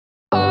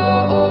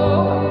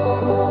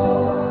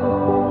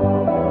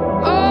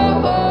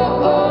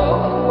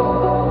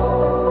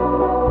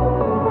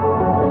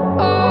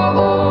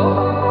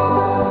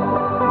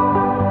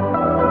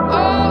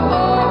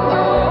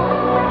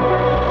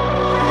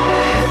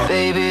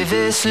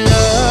this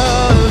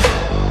love,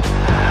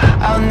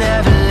 I'll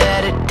never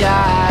let it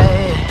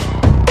die.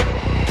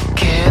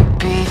 Can't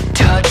be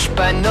touched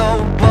by no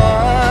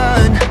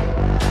one,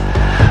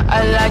 I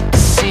like to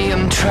see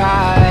them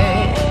try.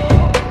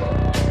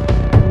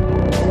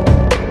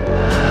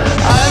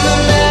 I'm a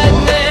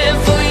madman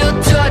for your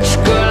touch,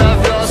 girl,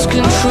 I've lost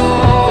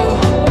control.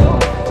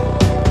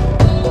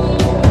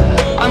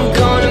 I'm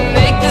gonna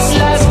make this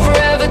last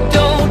forever,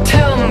 don't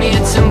tell me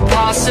it's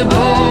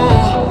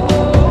impossible.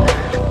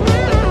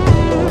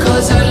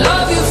 Cause I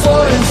love you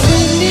for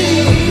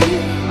infinity,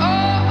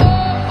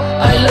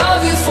 I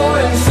love you for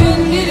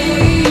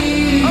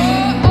infinity.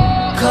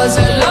 Cause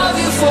I love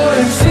you for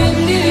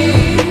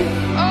infinity,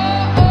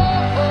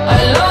 I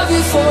love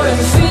you for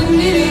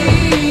infinity.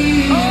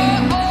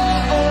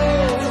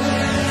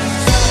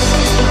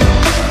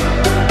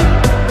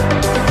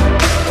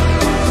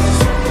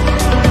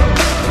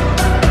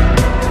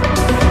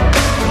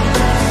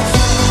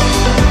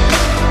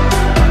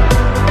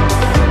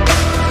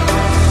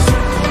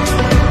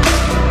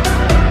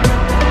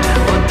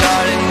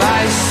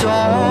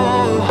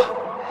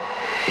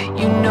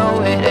 You know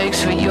it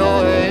aches for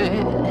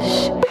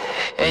yours,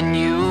 and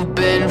you've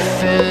been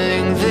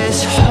filling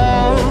this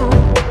hole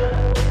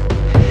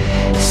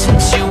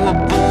since you were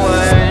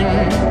born.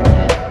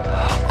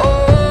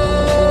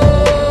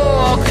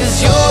 Oh, 'cause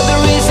you're the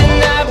reason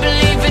I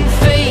believe in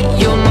fate,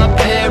 you're my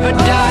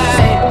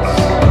paradise.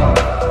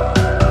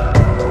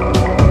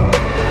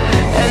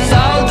 And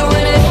I'll do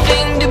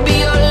anything to be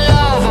your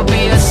love, I'll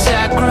be a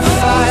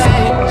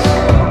sacrifice.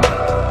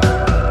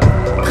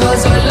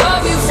 'Cause I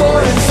love you for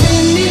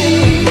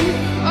infinity,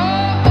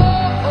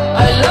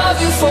 I love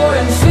you for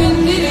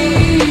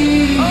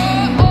infinity.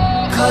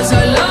 Cause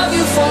I love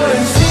you for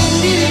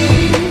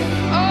infinity,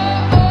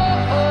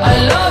 I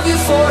love you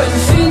for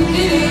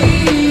infinity.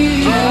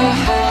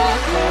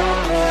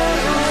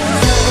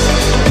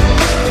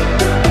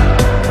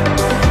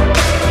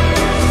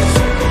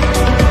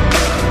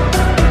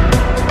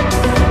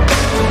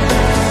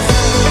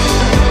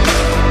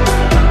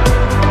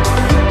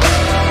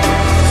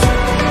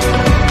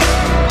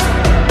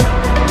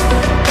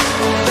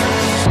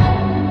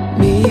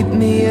 Meet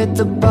me at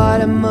the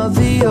bottom of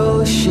the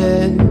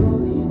ocean,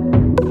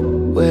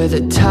 where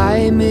the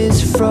time is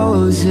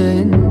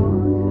frozen,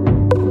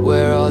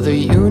 where all the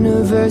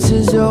universe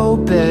is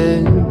open.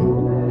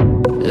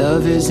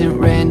 Love isn't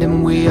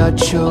random, we are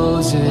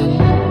chosen.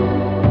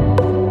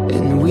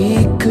 And we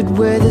could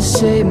wear the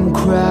same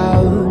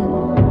crown,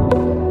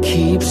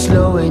 keep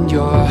slowing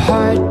your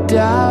heart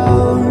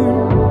down.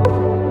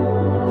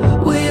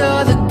 We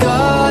are the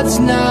gods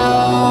now.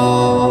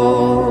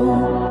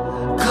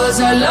 'Cause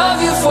I love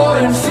you for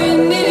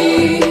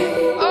infinity,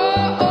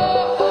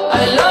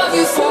 I love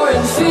you for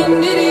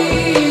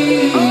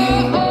infinity.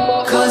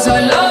 'Cause I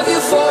love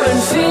you for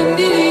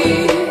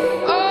infinity,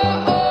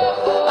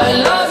 I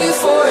love you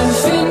for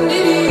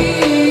infinity.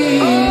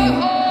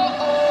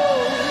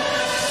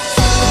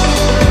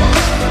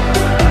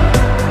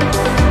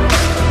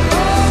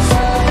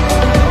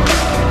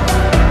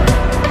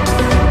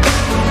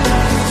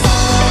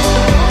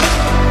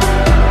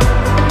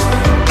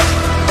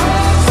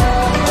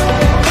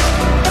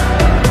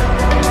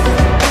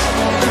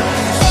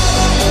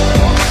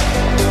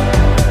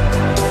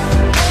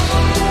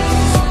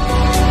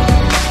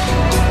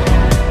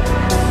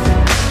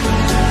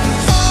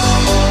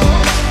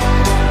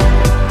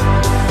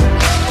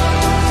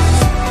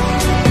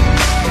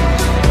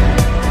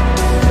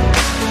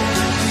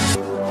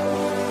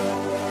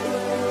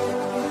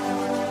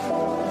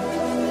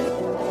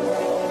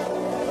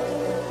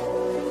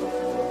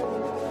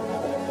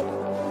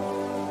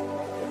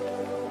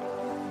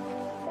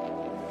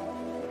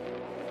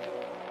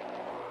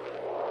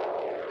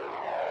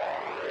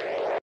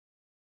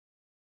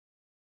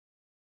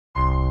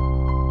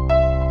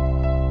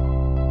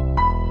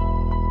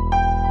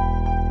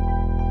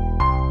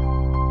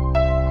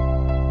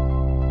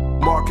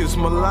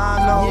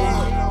 Milano. Yeah.